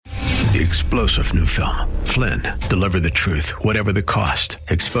the explosive new film, Flynn, Deliver the Truth, Whatever the Cost,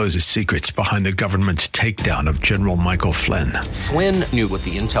 exposes secrets behind the government's takedown of General Michael Flynn. Flynn knew what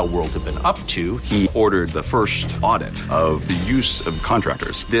the intel world had been up to. He ordered the first audit of the use of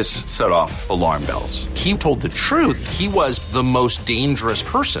contractors. This set off alarm bells. He told the truth. He was the most dangerous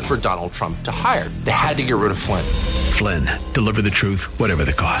person for Donald Trump to hire. They had to get rid of Flynn. Flynn, Deliver the Truth, Whatever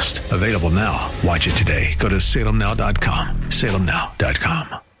the Cost. Available now. Watch it today. Go to salemnow.com.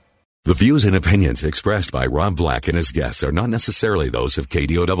 salemnow.com. The views and opinions expressed by Rob Black and his guests are not necessarily those of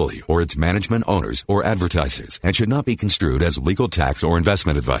KDOW or its management, owners, or advertisers and should not be construed as legal, tax, or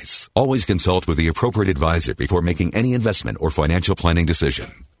investment advice. Always consult with the appropriate advisor before making any investment or financial planning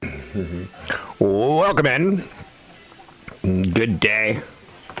decision. Welcome in. Good day.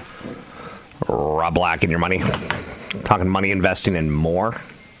 Rob Black and your money. Talking money, investing, and more.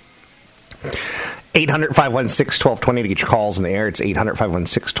 800-516-1220 to get your calls in the air. It's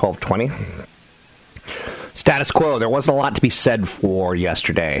 800-516-1220. Status quo. There wasn't a lot to be said for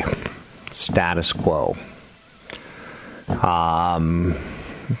yesterday. Status quo.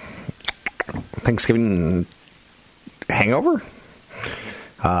 Thanksgiving hangover?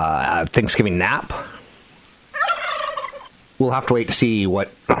 Thanksgiving nap? We'll have to wait to see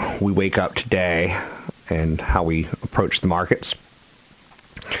what we wake up today and how we approach the markets.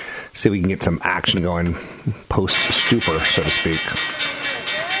 See if we can get some action going post-stupor, so to speak.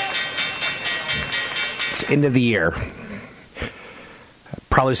 It's end of the year.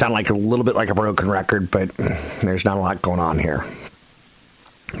 Probably sound like a little bit like a broken record, but there's not a lot going on here.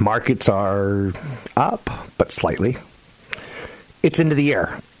 Markets are up, but slightly. It's end of the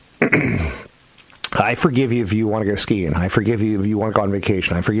year. I forgive you if you want to go skiing. I forgive you if you want to go on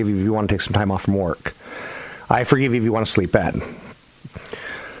vacation. I forgive you if you want to take some time off from work. I forgive you if you want to sleep in.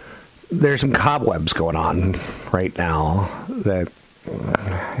 There's some cobwebs going on right now that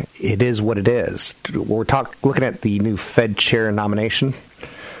it is what it is. We're looking at the new Fed chair nomination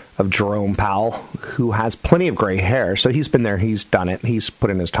of Jerome Powell, who has plenty of gray hair. So he's been there. He's done it. He's put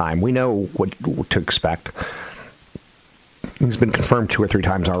in his time. We know what to expect. He's been confirmed 2 or 3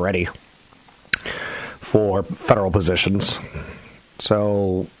 times already for federal positions.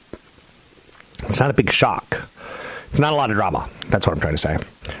 So it's not a big shock. It's not a lot of drama. That's what I'm trying to say.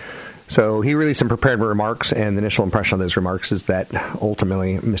 So he released some prepared remarks, and the initial impression of those remarks is that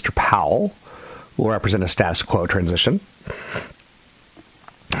ultimately Mr. Powell will represent a status quo transition.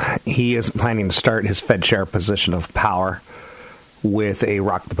 He is planning to start his Fed chair position of power with a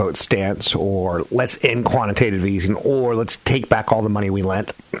rock the boat stance, or let's end quantitative easing, or let's take back all the money we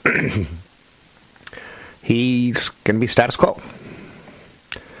lent. He's going to be status quo.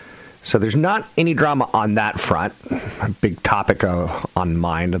 So there's not any drama on that front. A big topic on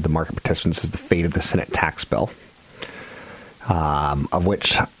mind of the market participants is the fate of the Senate tax bill, of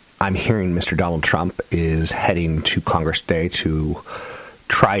which I'm hearing Mr. Donald Trump is heading to Congress today to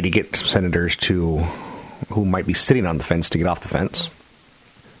try to get some senators who might be sitting on the fence to get off the fence.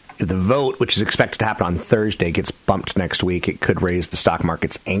 If the vote, which is expected to happen on Thursday, gets bumped next week, it could raise the stock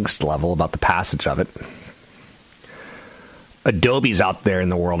market's angst level about the passage of it. Adobe's out there in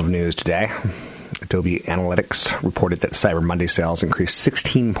the world of news today. Adobe Analytics reported that Cyber Monday sales increased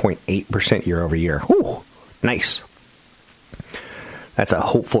 16.8% year over year. Ooh, nice. That's a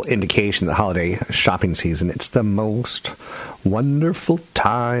hopeful indication of the holiday shopping season. It's the most wonderful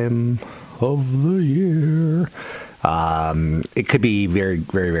time of the year. It could be very,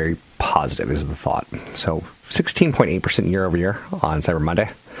 very, very positive is the thought. So 16.8% year over year on Cyber Monday.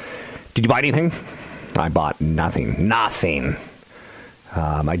 Did you buy anything? I bought nothing. Nothing.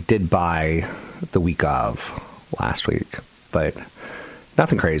 I did buy the week of last week, but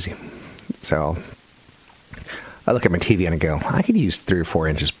nothing crazy. So I look at my TV and I go, I could use 3 or 4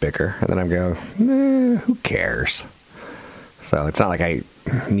 inches bigger. And then I go, who cares? So it's not like I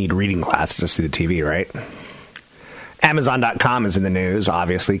need reading glasses to see the TV, right? Amazon.com is in the news,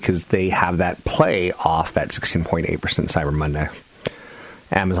 obviously, because they have that play off that 16.8% Cyber Monday.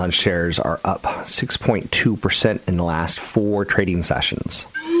 Amazon shares are up 6.2% in the last 4 trading sessions.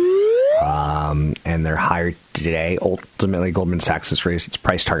 And they're higher today. Ultimately, Goldman Sachs has raised its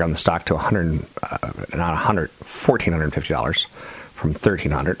price target on the stock to $1,450 from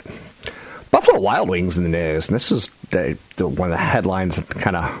 $1,300. Buffalo Wild Wings in the news. And this is one of the headlines that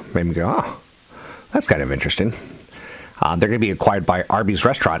kind of made me go, oh, that's kind of interesting. They're going to be acquired by Arby's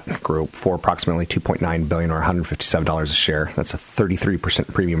Restaurant Group for approximately $2.9 billion or $157 a share. That's a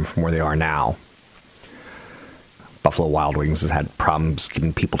 33% premium from where they are now. Buffalo Wild Wings has had problems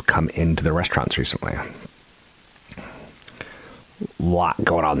getting people to come into their restaurants recently. A lot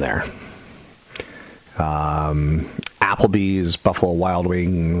going on there. Applebee's, Buffalo Wild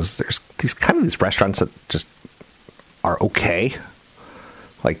Wings. There's these restaurants that just are okay.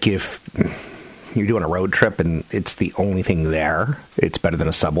 Like if you're doing a road trip and it's the only thing there, it's better than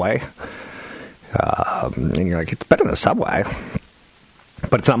a Subway. And you're like, it's better than a Subway,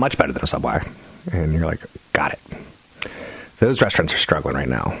 but it's not much better than a Subway. And you're like, got it. Those restaurants are struggling right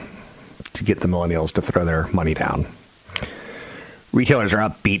now to get the millennials to throw their money down. Retailers are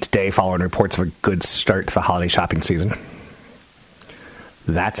upbeat today following reports of a good start to the holiday shopping season.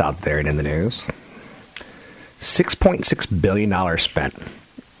 That's out there and in the news. $6.6 billion spent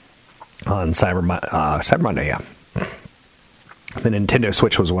on Cyber Monday, yeah. The Nintendo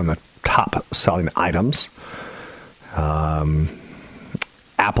Switch was one of the top selling items. Apple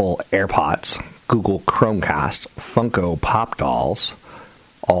AirPods, Google Chromecast, Funko Pop dolls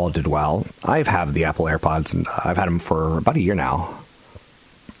all did well. I have the Apple AirPods, and I've had them for about a year now.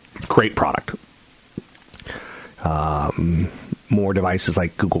 Great product. More devices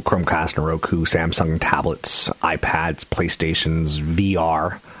like Google Chromecast and Roku, Samsung tablets, iPads, PlayStations,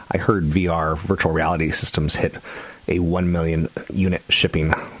 VR. I heard VR virtual reality systems hit a 1 million unit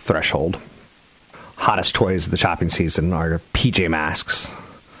shipping threshold. Hottest toys of the shopping season are PJ Masks,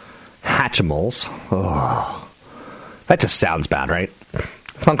 Hatchimals. Oh, that just sounds bad, right?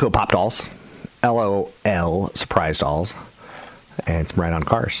 Funko Pop dolls, LOL surprise dolls, and some ride-on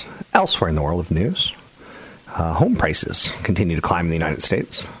cars. Elsewhere in the world of news, home prices continue to climb in the United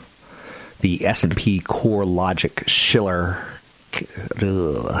States. The S&P CoreLogic Shiller.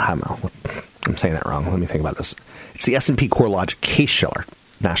 I'm saying that wrong. Let me think about this. It's the S&P CoreLogic Case-Shiller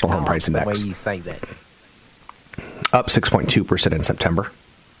National Home Price Index. The way you say that. Up 6.2% in September.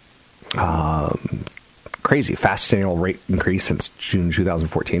 Crazy. Fastest annual rate increase since June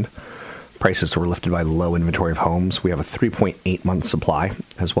 2014. Prices were lifted by the low inventory of homes. We have a 3.8-month supply,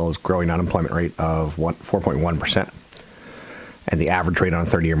 as well as growing unemployment rate of 4.1%. And the average rate on a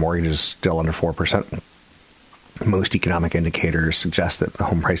 30-year mortgage is still under 4%. Most economic indicators suggest that the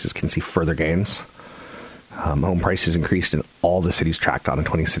home prices can see further gains. Home prices increased in all the cities tracked on a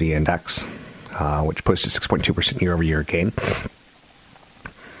 20-city index, which posted 6.2% year-over-year gain.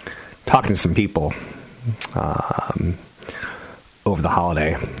 Talking to some people over the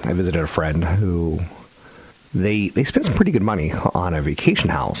holiday, I visited a friend who they spent some pretty good money on a vacation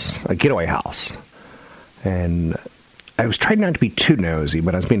house, a getaway house. And I was trying not to be too nosy,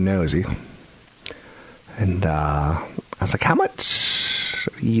 but I was being nosy. And I was like, how much?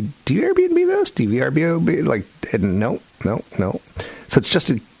 Do you Airbnb this? Do you Airbnb? Like, no. So it's just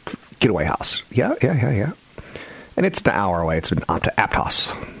a getaway house. Yeah. And it's an hour away. It's an Aptos.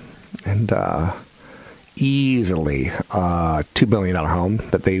 And easily a $2 billion home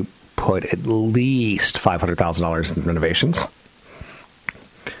that they put at least $500,000 in renovations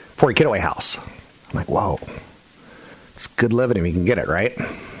for a getaway house. I'm like, whoa. It's good living if you can get it, right?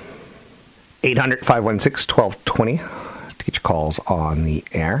 800-516-1220 to get your calls on the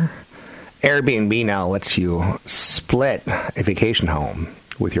air. Airbnb now lets you split a vacation home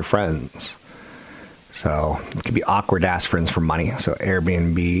with your friends. So it can be awkward to ask friends for money. So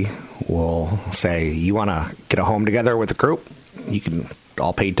Airbnb will say, you want to get a home together with a group? You can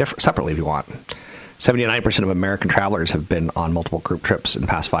all pay separately if you want. 79% of American travelers have been on multiple group trips in the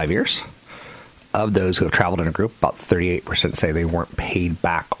past 5 years. Of those who have traveled in a group, about 38% say they weren't paid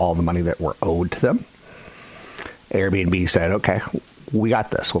back all the money that were owed to them. Airbnb said, okay, we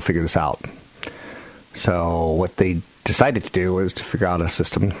got this. We'll figure this out. So what they decided to do was to figure out a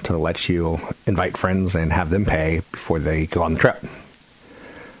system to let you invite friends and have them pay before they go on the trip.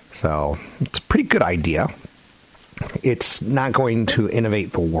 So it's a pretty good idea. It's not going to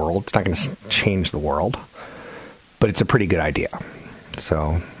innovate the world. It's not going to change the world. But it's a pretty good idea.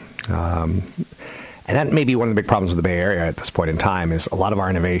 So, and that may be one of the big problems with the Bay Area at this point in time is a lot of our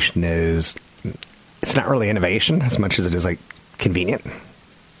innovation is, it's not really innovation as much as it is like convenient.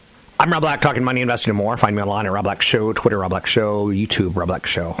 I'm Rob Black, talking money, investing, and more. Find me online at Rob Black Show, Twitter, Rob Black Show, YouTube, Rob Black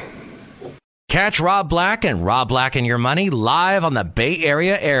Show. Catch Rob Black and Rob Black and Your Money live on the Bay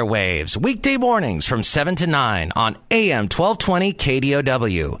Area airwaves, weekday mornings from 7 to 9 on AM 1220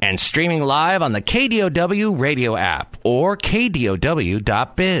 KDOW and streaming live on the KDOW radio app or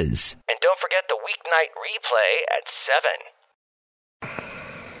KDOW.biz. And don't forget the weeknight replay at 7.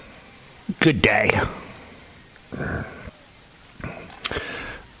 Good day.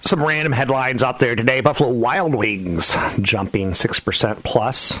 Some random headlines out there today. Buffalo Wild Wings jumping 6%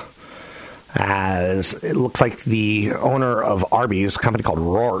 plus, as it looks like the owner of Arby's, a company called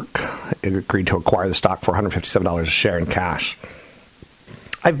Rourke, agreed to acquire the stock for $157 a share in cash.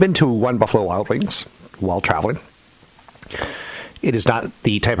 I've been to one Buffalo Wild Wings while traveling. It is not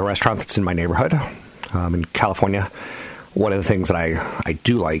the type of restaurant that's in my neighborhood. In California, One of the things that I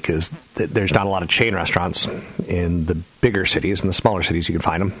do like is that there's not a lot of chain restaurants in the bigger cities. In the smaller cities, you can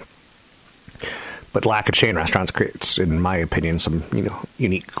find them. But lack of chain restaurants creates, in my opinion, some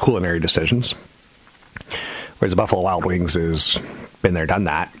unique culinary decisions. Whereas the Buffalo Wild Wings is been there, done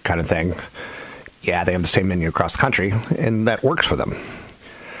that kind of thing. Yeah, they have the same menu across the country, and that works for them.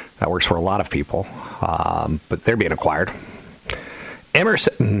 That works for a lot of people, but they're being acquired.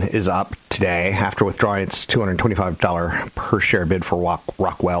 Emerson is up today after withdrawing its $225 per share bid for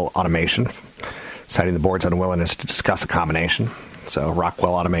Rockwell Automation, citing the board's unwillingness to discuss a combination. So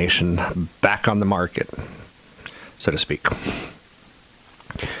Rockwell Automation back on the market, so to speak.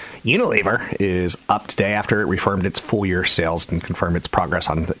 Unilever is up today after it reaffirmed its full-year sales and confirmed its progress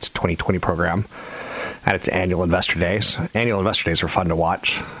on its 2020 program at its annual Investor Days. Annual Investor Days are fun to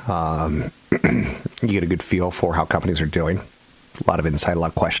watch. You get a good feel for how companies are doing. A lot of insight, a lot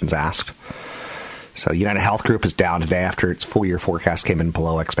of questions asked. So United Health Group is down today after its full-year forecast came in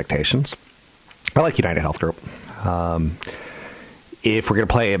below expectations. I like United Health Group. If we're going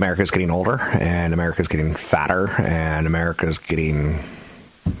to play America's getting older, and America's getting fatter, and America's getting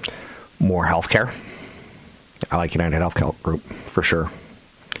more healthcare, I like United Health Group for sure.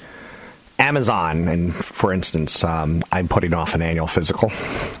 Amazon, and for instance, I'm putting off an annual physical.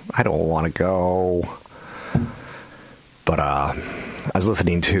 I don't want to go, but I was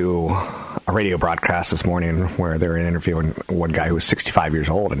listening to a radio broadcast this morning where they were interviewing one guy who was 65 years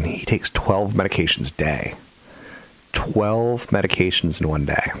old, and he takes 12 medications a day. 12 medications in one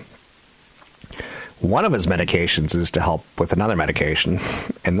day. One of his medications is to help with another medication,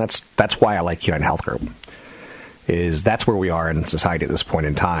 and that's why I like United Health Group. That's where we are in society at this point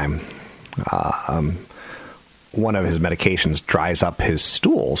in time. One of his medications dries up his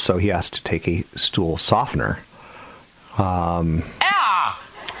stool, so he has to take a stool softener. But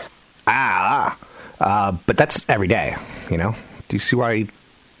that's every day, Do you see why,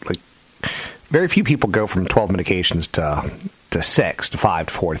 very few people go from 12 medications to 6, to 5,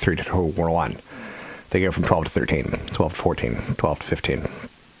 to 4, to 3, to 2, or 1. They go from 12 to 13, 12 to 14, 12 to 15.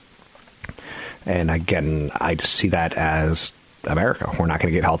 And again, I just see that as America. We're not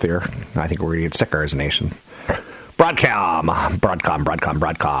going to get healthier. I think we're going to get sicker as a nation. Broadcom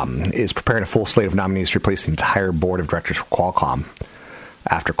is preparing a full slate of nominees to replace the entire board of directors for Qualcomm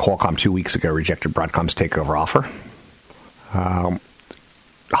after Qualcomm 2 weeks ago rejected Broadcom's takeover offer.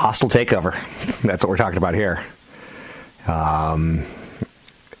 Hostile takeover. That's what we're talking about here.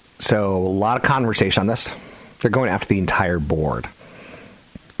 So a lot of conversation on this. They're going after the entire board.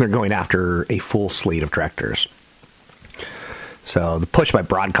 They're going after a full slate of directors. So the push by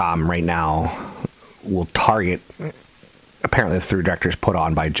Broadcom right now will target apparently the 3 directors put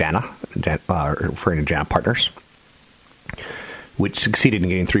on by JANA, referring to JANA Partners, which succeeded in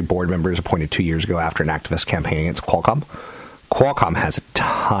getting 3 board members appointed 2 years ago after an activist campaign against Qualcomm. Qualcomm has a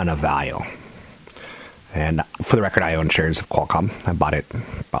ton of value. And for the record, I own shares of Qualcomm. I bought it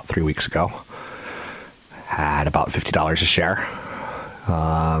about 3 weeks ago. Had about $50 a share.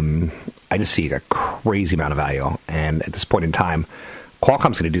 I just see a crazy amount of value. And at this point in time,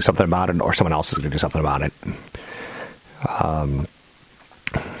 Qualcomm's going to do something about it, or someone else is going to do something about it.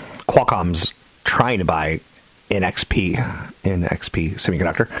 Qualcomm's trying to buy NXP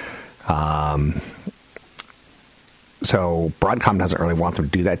Semiconductor. So Broadcom doesn't really want them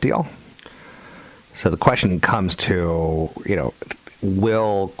to do that deal. So the question comes to,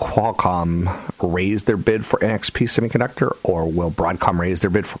 will Qualcomm raise their bid for NXP Semiconductor, or will Broadcom raise their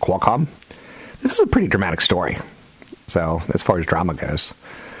bid for Qualcomm? This is a pretty dramatic story. So as far as drama goes,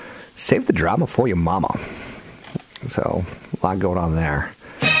 save the drama for your mama. So a lot going on there.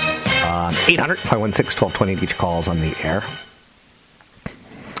 800-516-1220 to get your calls on the air.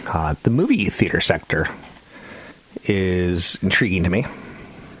 The movie theater sector is intriguing to me.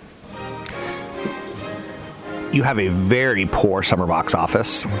 You have a very poor summer box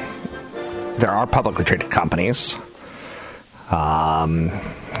office. There are publicly traded companies.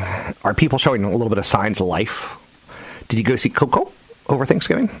 Are people showing a little bit of signs of life? Did you go see Coco over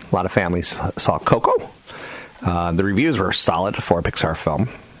Thanksgiving? A lot of families saw Coco. The reviews were solid for a Pixar film,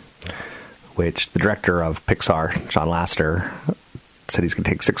 which the director of Pixar, John Lasseter, said he's going to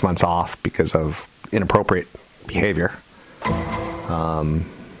take 6 months off because of inappropriate behavior.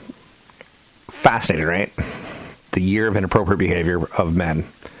 Fascinating, right? The year of inappropriate behavior of men,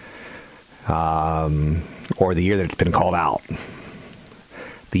 or the year that it's been called out,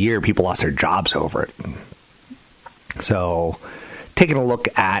 the year people lost their jobs over it. So, taking a look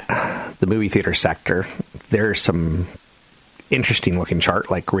at the movie theater sector, there's some interesting looking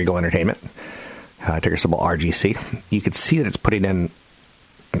chart like Regal Entertainment, ticker symbol RGC. You can see that it's putting in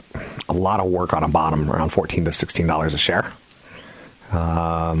a lot of work on a bottom, around $14 to $16 a share.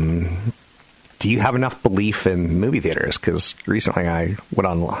 Do you have enough belief in movie theaters? Because recently I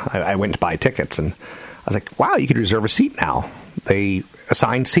went to buy tickets, and I was like, wow, you could reserve a seat now. They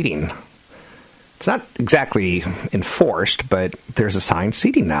assign seating. It's not exactly enforced, but there's assigned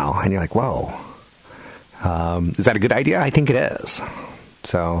seating now. And you're like, whoa. Is that a good idea? I think it is.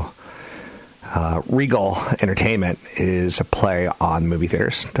 So Regal Entertainment is a play on movie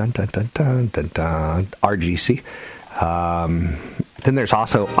theaters. Dun, dun, dun, dun, dun, dun. RGC. Then there's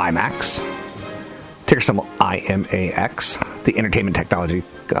also IMAX. Ticker symbol IMAX. The entertainment technology,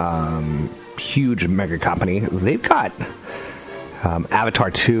 huge mega company. They've got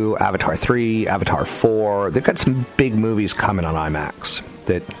Avatar 2, Avatar 3, Avatar 4. They've got some big movies coming on IMAX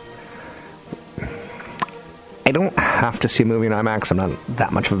that I don't have to see a movie in IMAX. I'm not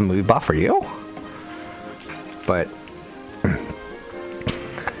that much of a movie buff, are you? But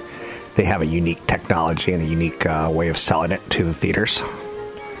they have a unique technology and a unique way of selling it to the theaters.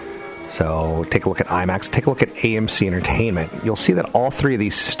 So take a look at IMAX, take a look at AMC Entertainment. You'll see that all three of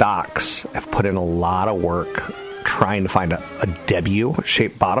these stocks have put in a lot of work trying to find a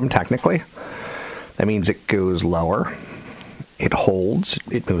W-shaped bottom, technically. That means it goes lower, it holds,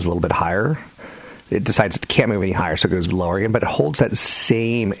 it moves a little bit higher, it decides it can't move any higher, so it goes lower again, but it holds that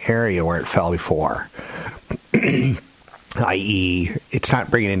same area where it fell before. I.e., it's not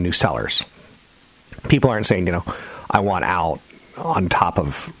bringing in new sellers. People aren't saying, I want out on top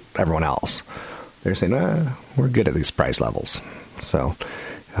of everyone else. They're saying, we're good at these price levels. So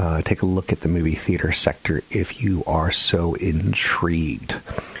take a look at the movie theater sector if you are so intrigued.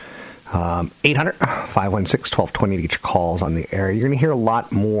 800-516-1220 to get your calls on the air. You're going to hear a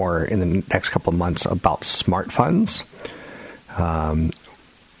lot more in the next couple of months about smart funds.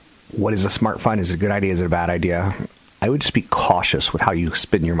 What is a smart fund? Is it a good idea? Is it a bad idea? I would just be cautious with how you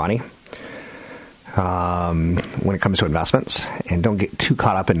spend your money when it comes to investments, and don't get too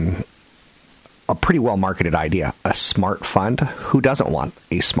caught up in a pretty well-marketed idea. A smart fund? Who doesn't want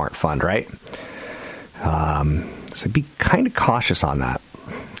a smart fund, right? So be kind of cautious on that.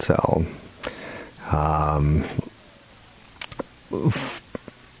 So,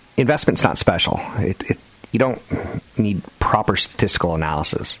 investment's not special. You don't need proper statistical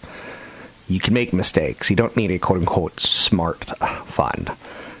analysis. You can make mistakes. You don't need a quote-unquote smart fund.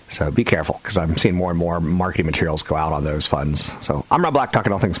 So be careful, because I'm seeing more and more marketing materials go out on those funds. So I'm Rob Black,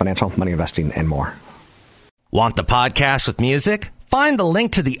 talking all things financial, money investing, and more. Want the podcast with music? Find the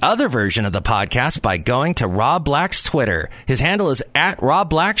link to the other version of the podcast by going to Rob Black's Twitter. His handle is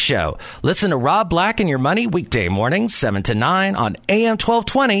 @RobBlackShow. Listen to Rob Black and Your Money weekday mornings, 7 to 9 on AM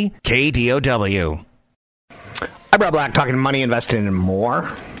 1220 KDOW. I'm Rob Black, talking money, investing, and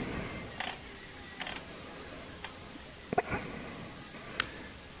more.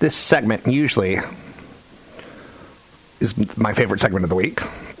 This segment usually is my favorite segment of the week.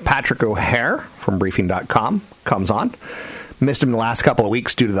 Patrick O'Hare from Briefing.com comes on. Missed him the last couple of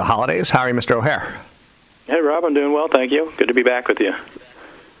weeks due to the holidays. How are you, Mr. O'Hare? Hey, Rob. I'm doing well, thank you. Good to be back with you.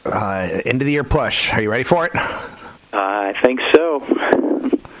 End of the year push. Are you ready for it? I think so.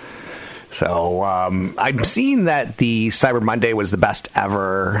 So I'm seeing that the Cyber Monday was the best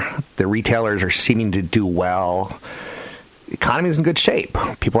ever. The retailers are seeming to do well. The economy is in good shape.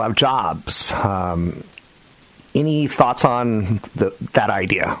 People have jobs. Any thoughts on that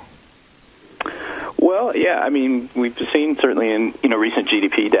idea? Well, yeah, I mean, we've seen certainly in recent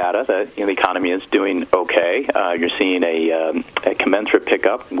GDP data that the economy is doing okay. You're seeing a commensurate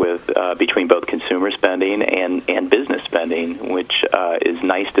pickup with between both consumer spending and business spending, which is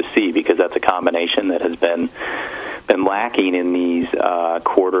nice to see, because that's a combination that has been lacking in these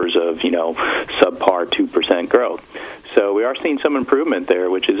quarters of subpar 2% growth. So we are seeing some improvement there,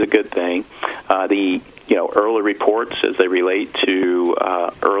 which is a good thing. The early reports as they relate to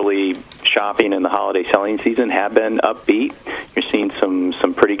early shopping in the holiday selling season have been upbeat. You're seeing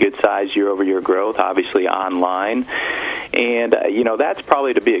some pretty good size year-over-year growth, obviously online. And, that's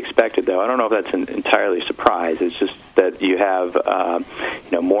probably to be expected, though. I don't know if that's an entirely surprise. It's just that you have,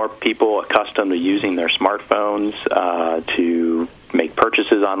 more people accustomed to using their smartphones to make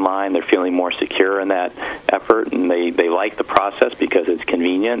purchases online. They're feeling more secure in that effort, and they like the process because it's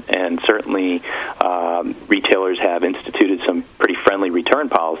convenient. And certainly retailers have instituted some pretty friendly return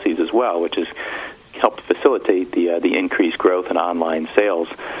policies as well, which has helped facilitate the increased growth in online sales.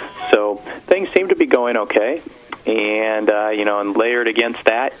 so things seem to be going okay. And and layered against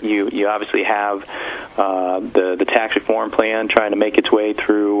that, you obviously have the tax reform plan trying to make its way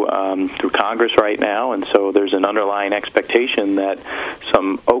through Congress right now, and so there's an underlying expectation that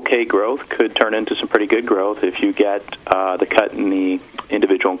some okay growth could turn into some pretty good growth if you get the cut in the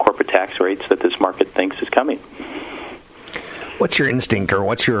individual and corporate tax rates that this market thinks is coming. What's your instinct or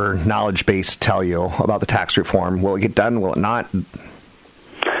what's your knowledge base tell you about the tax reform? Will it get done? Will it not?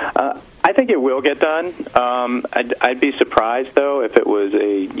 I think it will get done. I'd be surprised though if it was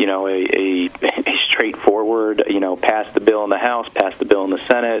a straightforward, pass the bill in the House, pass the bill in the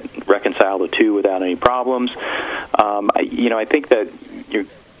Senate, reconcile the two without any problems. I think that you're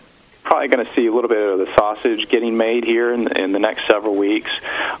probably going to see a little bit of the sausage getting made here in the next several weeks.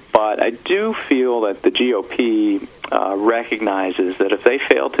 But I do feel that the GOP recognizes that if they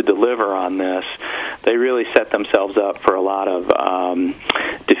fail to deliver on this, they really set themselves up for a lot of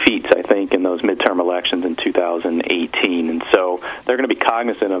defeats, I think, in those midterm elections in 2018. And so they're going to be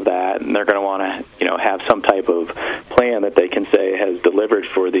cognizant of that, and they're going to want to, have some type of plan that they can say has delivered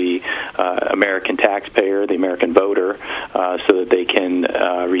for the American taxpayer, the American voter, so that they can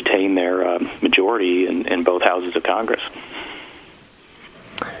retain their majority in both houses of Congress.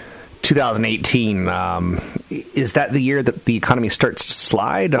 2018, is that the year that the economy starts to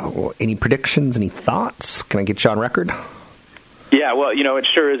slide? Any predictions, any thoughts? Can I get you on record? Yeah, well, it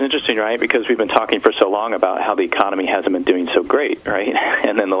sure is interesting, right? Because we've been talking for so long about how the economy hasn't been doing so great, right?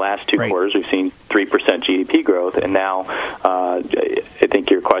 And then the last two quarters, we've seen 3% GDP growth, and now I think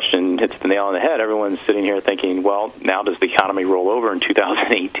your question hits the nail on the head. Everyone's sitting here thinking, well, now does the economy roll over in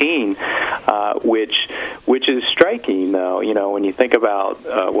 2018? Which is striking, though. When you think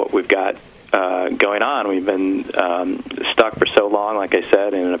about what we've got going on. We've been stuck for so long, like I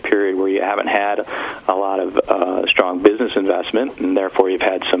said, in a period where you haven't had a lot of strong business investment, and therefore you've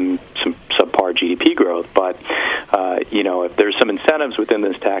had some subpar GDP growth. But if there's some incentives within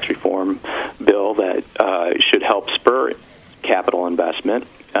this tax reform bill that should help spur capital investment,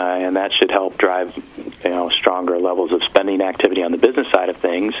 and that should help drive stronger levels of spending activity on the business side of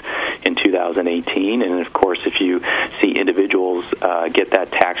things in 2018. And of course, if you see individuals get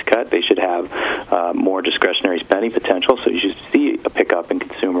that tax cut, they should have more discretionary spending potential. So you should see a pickup in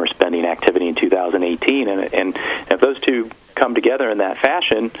consumer spending activity in 2018. And if those two come together in that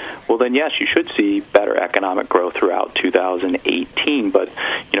fashion, well then yes, you should see better economic growth throughout 2018. But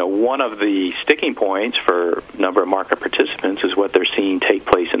one of the sticking points for a number of market participants is what they're seeing take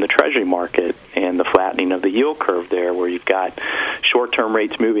place in the Treasury market and the flattening of the yield curve there, where you've got short-term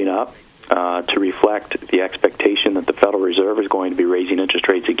rates moving up to reflect the expectation that the Federal Reserve is going to be raising interest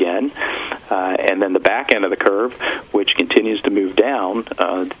rates again, and then the back end of the curve, which continues to move down.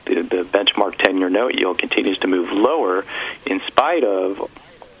 The benchmark 10-year note yield continues to move lower in spite of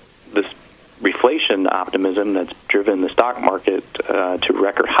this reflation optimism that's driven the stock market to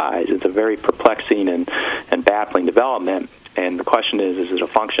record highs. It's a very perplexing and baffling development. And the question is it a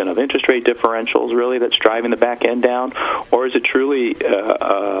function of interest rate differentials really that's driving the back end down, or is it truly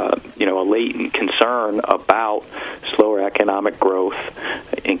a latent concern about slower economic growth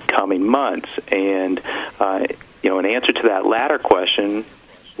in coming months? And in answer to that latter question,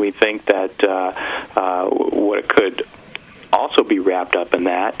 we think that what it could also be wrapped up in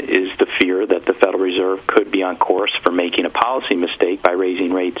that is the fear that the Federal Reserve could be on course for making a policy mistake by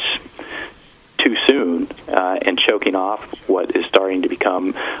raising rates too soon and choking off what is starting to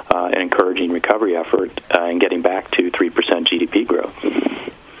become an encouraging recovery effort and getting back to 3% GDP growth.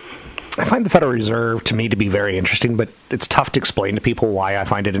 I find the Federal Reserve, to me, to be very interesting, but it's tough to explain to people why I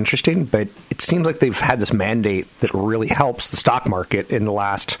find it interesting. But it seems like they've had this mandate that really helps the stock market in the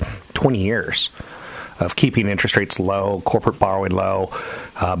last 20 years of keeping interest rates low, corporate borrowing low,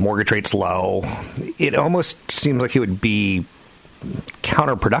 mortgage rates low. It almost seems like it would be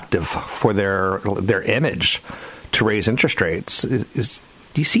counterproductive for their image to raise interest rates. Do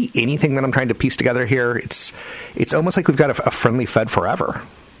you see anything that I'm trying to piece together here? It's almost like we've got a friendly Fed forever.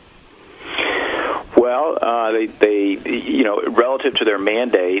 Well, they relative to their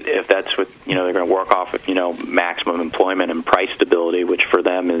mandate, if that's what they're going to work off of maximum employment and price stability, which for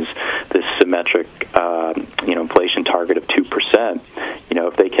them is this symmetric inflation target of 2%.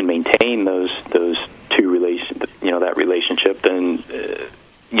 If they can maintain those two that relationship, then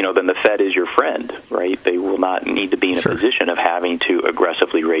then the Fed is your friend, right? They will not need to be in a position of having to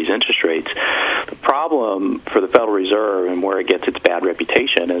aggressively raise interest rates. The problem for the Federal Reserve and where it gets its bad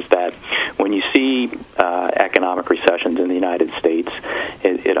reputation is that when you see economic recessions in the United States,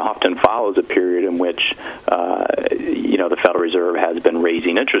 it often follows a period in which the Federal Reserve has been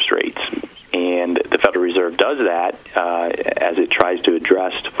raising interest rates. And the Federal Reserve does that as it tries to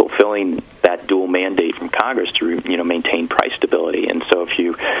address fulfilling that dual mandate from Congress to maintain price stability. And so if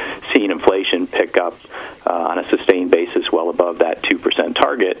you see inflation pick up on a sustained basis well above that 2%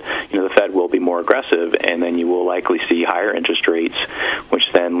 target, the Fed will be more aggressive, and then you will likely see higher interest rates, which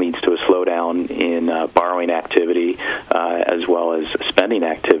then leads to a slowdown in borrowing activity as well as spending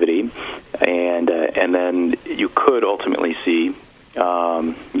activity, and then you could ultimately see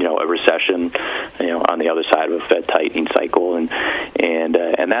a recession, on the other side of a Fed tightening cycle, and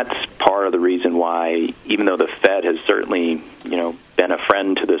that's part of the reason why, even though the Fed has certainly, been a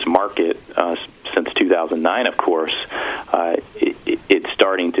friend to this market since 2009, of course, it's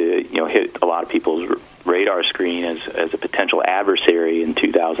starting to, hit a lot of people's radar screen as a potential adversary in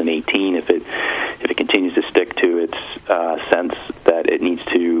 2018 if it continues to stick to its sense that it needs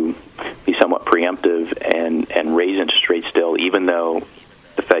to be somewhat preemptive and raise interest rates still, even though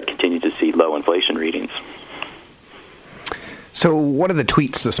the Fed continues to see low inflation readings. So one of the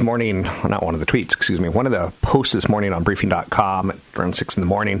tweets this morning, one of the posts this morning on briefing.com at around 6 in the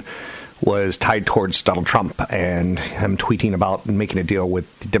morning was tied towards Donald Trump and him tweeting about making a deal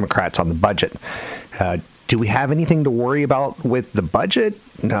with the Democrats on the budget. Do we have anything to worry about with the budget?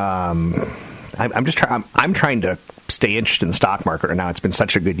 I'm trying to stay interested in the stock market right now. It's been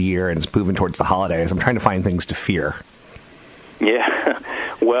such a good year, and it's moving towards the holidays. I'm trying to find things to fear. Yeah,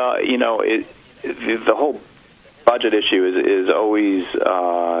 well, the whole budget issue is always,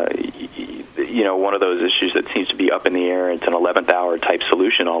 one of those issues that seems to be up in the air. It's an 11th hour type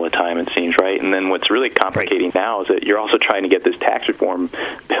solution all the time, it seems, right? And then what's really complicating now is that you're also trying to get this tax reform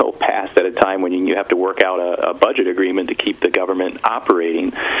bill passed at a time when you have to work out a budget agreement to keep the government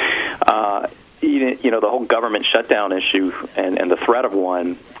operating. The whole government shutdown issue and the threat of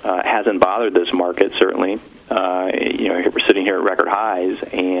one hasn't bothered this market, certainly. We're sitting here at record highs,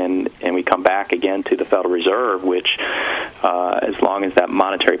 and we come back again to the Federal Reserve, which, as long as that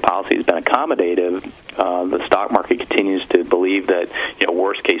monetary policy has been accommodative, the stock market continues to believe that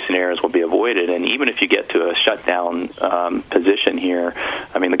worst case scenarios will be avoided. And even if you get to a shutdown position here,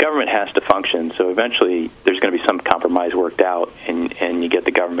 I mean, the government has to function, so eventually there's going to be some compromise worked out, and you get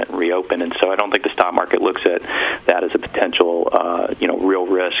the government reopened. And so I don't think the stock market looks at that as a potential real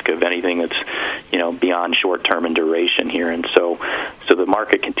risk of anything that's beyond short term in duration here. And so the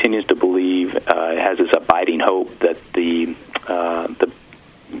market continues to believe, has this abiding hope that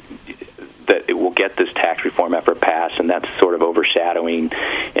that it will get this tax reform effort passed, and that's sort of overshadowing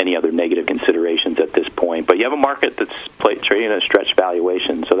any other negative considerations at this point. But you have a market that's trading at a stretched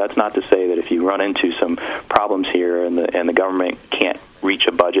valuation, so that's not to say that if you run into some problems here and the government can't reach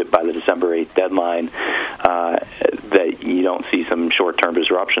a budget by the December 8th deadline, that you don't see some short-term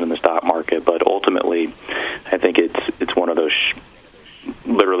disruption in the stock market. But ultimately, I think it's one of those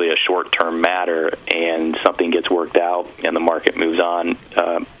literally a short-term matter, and something gets worked out, and the market moves on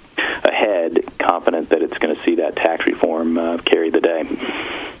ahead, confident that it's going to see that tax reform carry the day.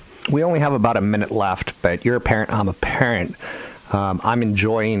 We only have about a minute left, but you're a parent, I'm a parent. I'm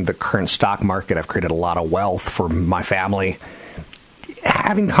enjoying the current stock market. I've created a lot of wealth for my family.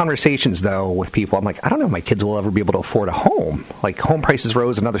 Having conversations, though, with people, I'm like, I don't know if my kids will ever be able to afford a home. Like, home prices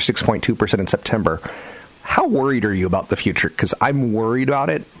rose another 6.2% in September. How worried are you about the future? Because I'm worried about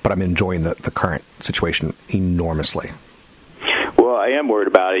it, but I'm enjoying the current situation enormously. Well, I am worried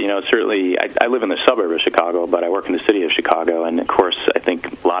about it. Certainly I live in the suburb of Chicago, but I work in the city of Chicago. And, of course, I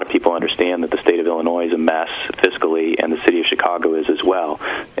think a lot of people understand that the state of Illinois is a mess fiscally, and the city of Chicago is as well.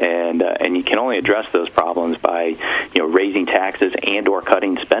 And you can only address those problems by, raising taxes and or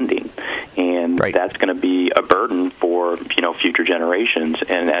cutting spending. And right. That's going to be a burden for, future generations.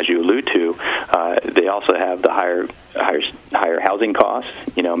 And as you allude to, they also have the higher housing costs.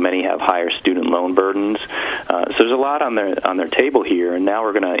 Many have higher student loan burdens. So there's a lot on their table here, and now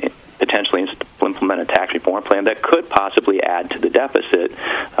we're going to potentially implement a tax reform plan that could possibly add to the deficit,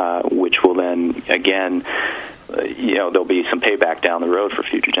 which will then, again, there'll be some payback down the road for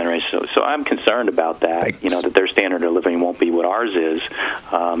future generations. So I'm concerned about that, Thanks. that their standard of living won't be what ours is.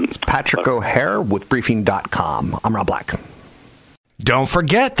 It's Patrick O'Hare with Briefing.com. I'm Rob Black. Don't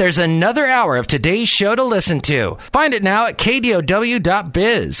forget, there's another hour of today's show to listen to. Find it now at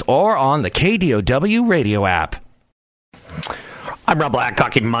KDOW.biz or on the KDOW radio app. I'm Rob Black,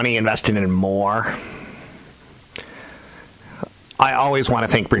 talking money, investing, and more. I always want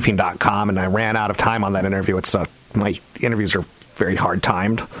to thank Briefing.com, and I ran out of time on that interview. My interviews are very hard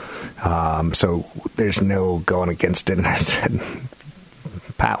timed, so there's no going against it. And I said,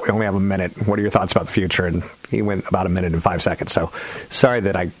 Pat, we only have a minute. What are your thoughts about the future? And he went about a minute and 5 seconds. So sorry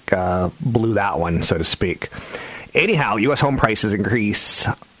that I blew that one, so to speak. Anyhow, U.S. home prices increase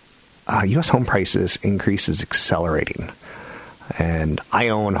U.S. home prices increase is accelerating. And I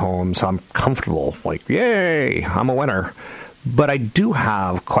own homes, so I'm comfortable, like, yay, I'm a winner. But I do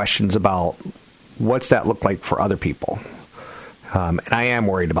have questions about what's that look like for other people. And I am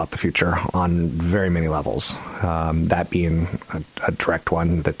worried about the future on very many levels, that being a direct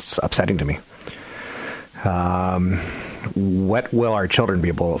one that's upsetting to me. What will our children be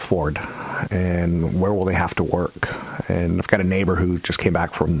able to afford? And where will they have to work? And I've got a neighbor who just came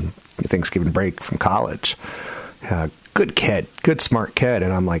back from Thanksgiving break from college. Good kid, good smart kid.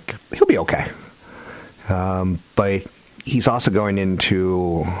 And I'm like, he'll be okay. But he's also going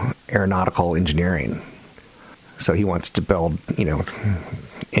into aeronautical engineering. So he wants to build,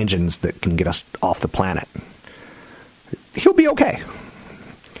 engines that can get us off the planet. He'll be okay.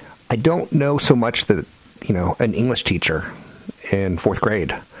 I don't know so much that, an English teacher in 4th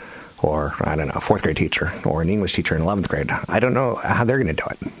grade, or, I don't know, a 4th grade teacher, or an English teacher in 11th grade, I don't know how they're going to do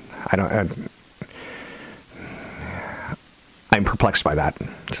it. I'm perplexed by that.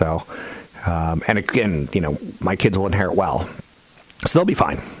 So, and again, my kids will inherit well, so they'll be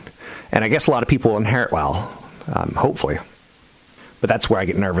fine. And I guess a lot of people will inherit well, hopefully. But that's where I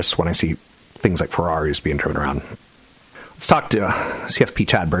get nervous when I see things like Ferraris being driven around. Let's talk to CFP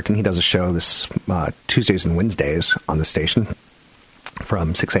Chad Burton. He does a show this Tuesdays and Wednesdays on the station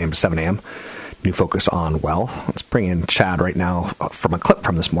from 6 a.m. to 7 a.m. New focus on wealth. Let's bring in Chad right now from a clip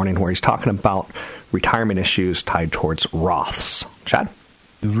from this morning where he's talking about retirement issues tied towards Roths. Chad?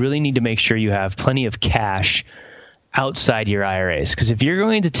 You really need to make sure you have plenty of cash outside your IRAs. Because if you're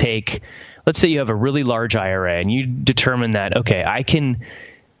going to take, let's say you have a really large IRA and you determine that, okay, I can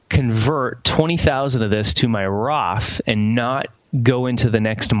convert 20,000 of this to my Roth and not go into the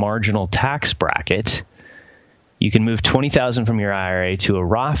next marginal tax bracket. You can move 20,000 from your IRA to a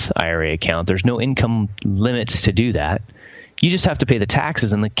Roth IRA account. There's no income limits to do that. You just have to pay the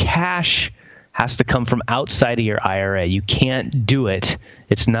taxes, and the cash has to come from outside of your IRA. You can't do it.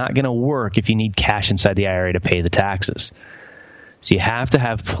 It's not going to work if you need cash inside the IRA to pay the taxes. So you have to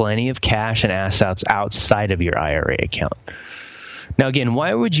have plenty of cash and assets outside of your IRA account. Now, again,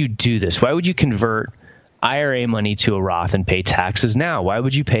 why would you do this? Why would you convert IRA money to a Roth and pay taxes now? Why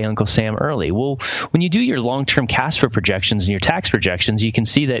would you pay Uncle Sam early? Well, when you do your long-term cash flow projections and your tax projections, you can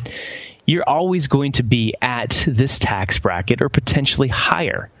see that you're always going to be at this tax bracket or potentially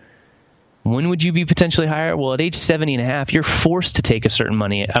higher. When would you be potentially higher? Well, at age 70 and a half, you're forced to take a certain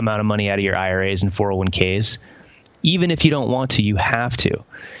amount of money out of your IRAs and 401ks. Even if you don't want to, you have to.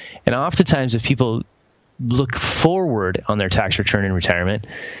 And oftentimes, if people look forward on their tax return in retirement,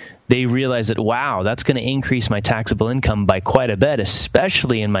 they realize that, wow, that's going to increase my taxable income by quite a bit,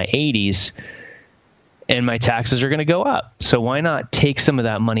 especially in my 80s, and my taxes are going to go up. So why not take some of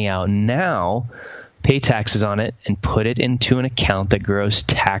that money out now, pay taxes on it, and put it into an account that grows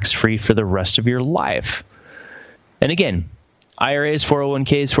tax-free for the rest of your life? And again, IRAs,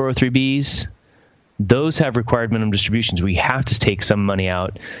 401ks, 403bs, those have required minimum distributions. We have to take some money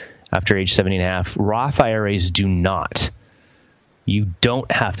out after age 70 and a half. Roth IRAs do not. You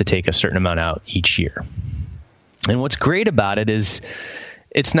don't have to take a certain amount out each year. And what's great about it is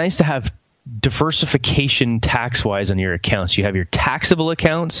it's nice to have diversification tax-wise on your accounts. You have your taxable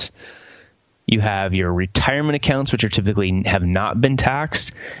accounts, you have your retirement accounts, which are typically have not been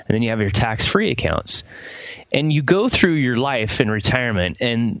taxed, and then you have your tax-free accounts. And you go through your life in retirement,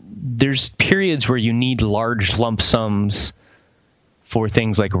 and there's periods where you need large lump sums for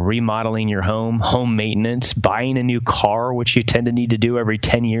things like remodeling your home, home maintenance, buying a new car, which you tend to need to do every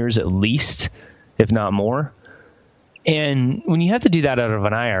 10 years at least, if not more. And when you have to do that out of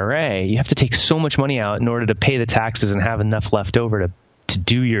an IRA, you have to take so much money out in order to pay the taxes and have enough left over to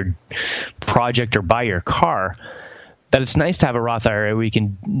do your project or buy your car, that it's nice to have a Roth IRA where you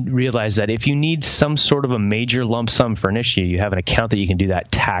can realize that if you need some sort of a major lump sum for an issue, you have an account that you can do that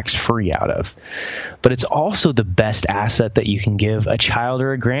tax-free out of. But it's also the best asset that you can give a child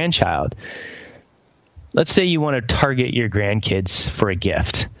or a grandchild. Let's say you want to target your grandkids for a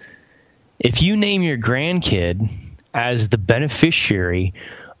gift. If you name your grandkid as the beneficiary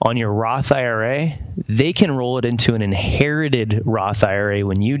on your Roth IRA, they can roll it into an inherited Roth IRA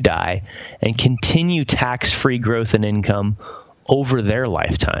when you die and continue tax-free growth and income over their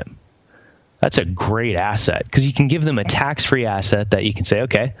lifetime. That's a great asset because you can give them a tax-free asset that you can say,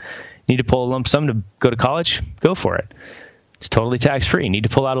 okay, need to pull a lump sum to go to college? Go for it. It's totally tax-free. Need to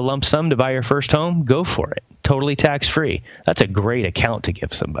pull out a lump sum to buy your first home? Go for it. Totally tax-free. That's a great account to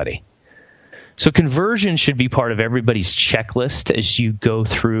give somebody. So conversion should be part of everybody's checklist as you go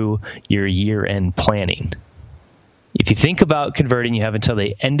through your year-end planning. If you think about converting, you have until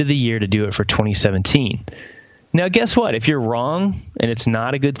the end of the year to do it for 2017. Now, guess what? If you're wrong and it's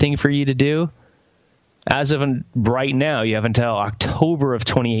not a good thing for you to do, as of right now, you have until October of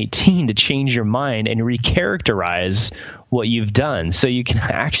 2018 to change your mind and recharacterize what you've done. So you can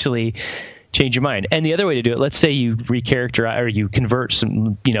actually change your mind. And the other way to do it, let's say you recharacterize or you convert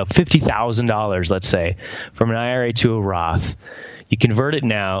some, $50,000, let's say, from an IRA to a Roth. You convert it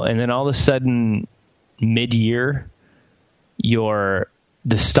now, and then all of a sudden, mid-year, the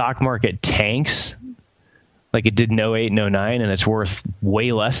stock market tanks like it did in 08 and 09, and it's worth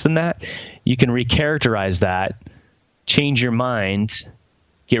way less than that. You can recharacterize that, change your mind,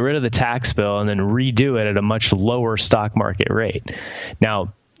 get rid of the tax bill, and then redo it at a much lower stock market rate.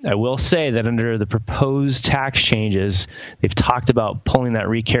 Now, I will say that under the proposed tax changes, they've talked about pulling that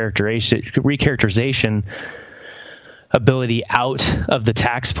recharacterization ability out of the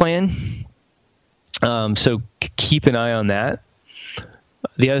tax plan. So keep an eye on that.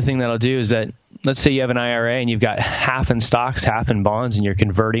 The other thing that I'll do is that, let's say you have an IRA and you've got half in stocks, half in bonds, and you're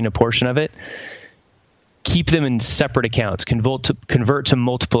converting a portion of it. Keep them in separate accounts. Convert to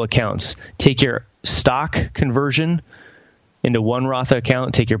multiple accounts. Take your stock conversion into one Roth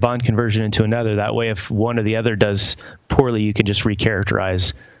account, take your bond conversion into another. That way, if one or the other does poorly, you can just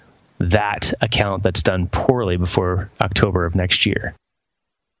recharacterize that account that's done poorly before October of next year.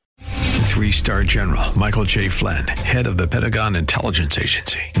 3-star General Michael J. Flynn, head of the Pentagon Intelligence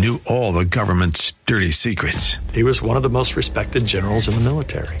Agency, knew all the government's dirty secrets. He was one of the most respected generals in the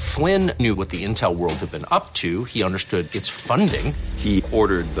military. Flynn knew what the intel world had been up to. He understood its funding. He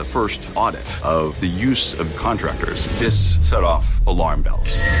ordered the first audit of the use of contractors. This set off alarm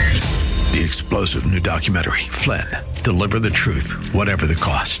bells. The explosive new documentary, Flynn, Deliver the Truth, Whatever the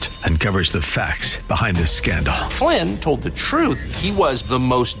Cost, uncovers the facts behind this scandal. Flynn told the truth. He was the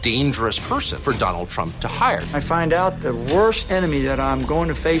most dangerous person for Donald Trump to hire. I find out the worst enemy that I'm going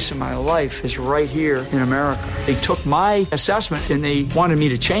to face in my life is right here in America. They took my assessment and they wanted me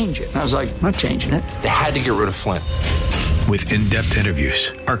to change it. And I was like, I'm not changing it. They had to get rid of Flynn. With in-depth interviews,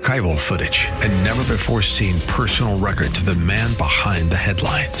 archival footage, and never-before-seen personal records of the man behind the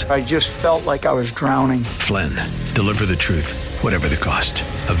headlines. I just felt like I was drowning. Flynn, Deliver the Truth, Whatever the Cost.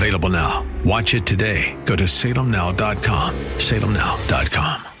 Available now. Watch it today. Go to salemnow.com.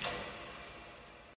 salemnow.com.